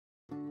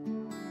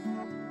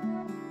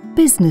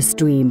Business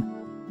stream.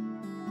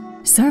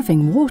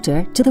 Serving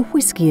water to the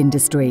whisky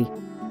industry.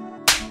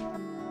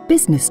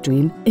 Business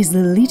Stream is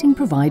the leading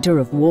provider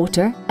of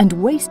water and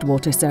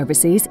wastewater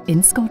services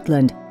in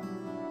Scotland.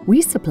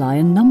 We supply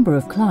a number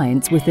of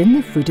clients within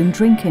the food and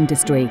drink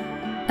industry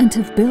and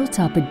have built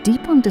up a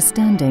deep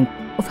understanding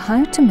of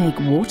how to make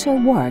water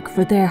work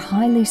for their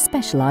highly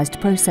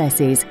specialised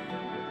processes.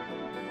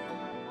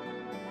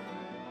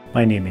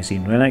 My name is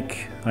Ian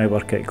Rennick. I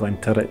work at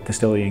Glentirrit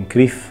Distillery in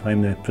Crieff.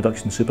 I'm the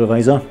production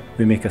supervisor.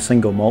 We make a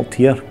single malt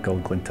here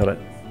called Glentirrit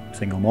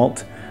Single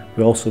Malt.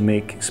 We also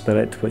make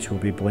spirit which will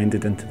be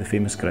blended into the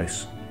famous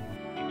Grouse.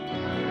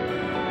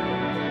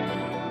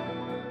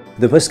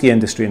 The whisky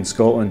industry in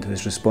Scotland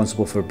is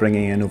responsible for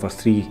bringing in over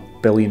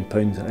 £3 billion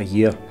a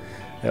year.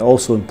 It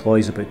also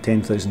employs about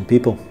 10,000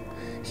 people.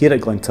 Here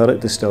at Glentirrit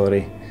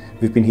Distillery,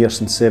 we've been here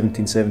since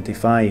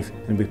 1775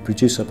 and we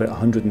produce about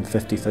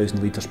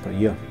 150,000 litres per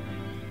year.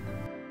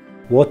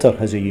 Water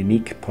has a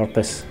unique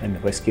purpose in the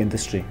whisky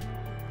industry.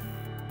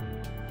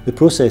 The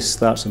process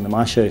starts in the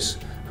mash house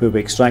where we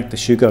extract the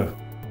sugar.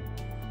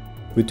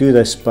 We do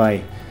this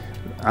by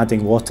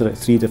adding water at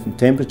 3 different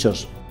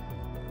temperatures.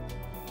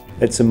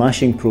 It's the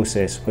mashing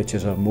process which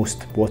is our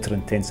most water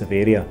intensive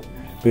area,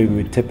 where we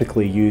would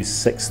typically use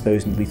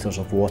 6,000 litres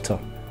of water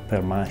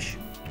per mash.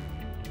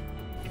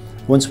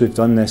 Once we've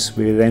done this,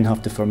 we then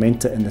have to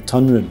ferment it in the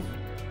tun room.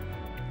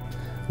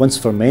 Once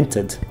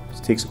fermented,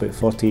 it takes about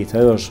 48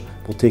 hours,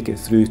 we'll take it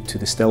through to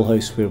the still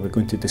house where we're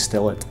going to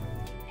distill it.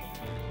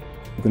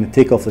 We're going to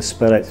take off the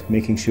spirit,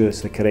 making sure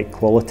it's the correct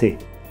quality.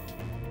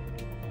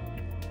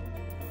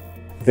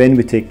 Then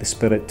we take the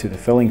spirit to the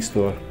filling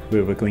store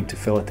where we're going to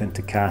fill it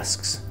into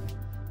casks.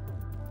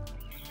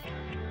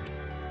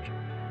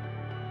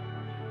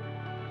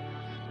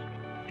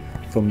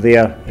 From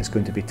there, it's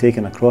going to be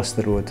taken across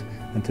the road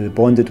into the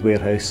bonded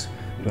warehouse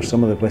where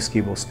some of the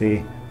whisky will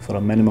stay for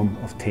a minimum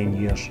of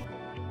 10 years.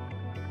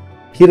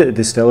 Here at the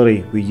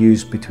distillery, we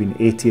use between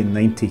 80 and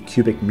 90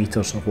 cubic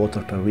metres of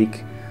water per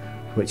week,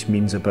 which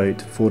means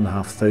about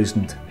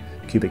 4,500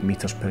 cubic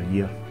metres per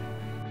year.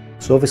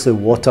 So obviously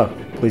water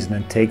plays an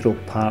integral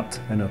part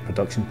in our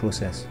production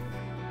process,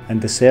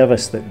 and the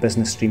service that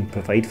Business Stream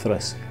provide for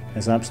us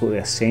is absolutely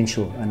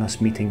essential in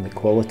us meeting the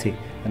quality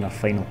in our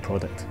final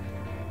product.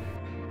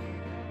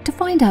 To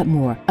find out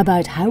more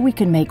about how we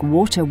can make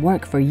water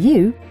work for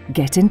you,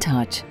 get in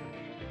touch.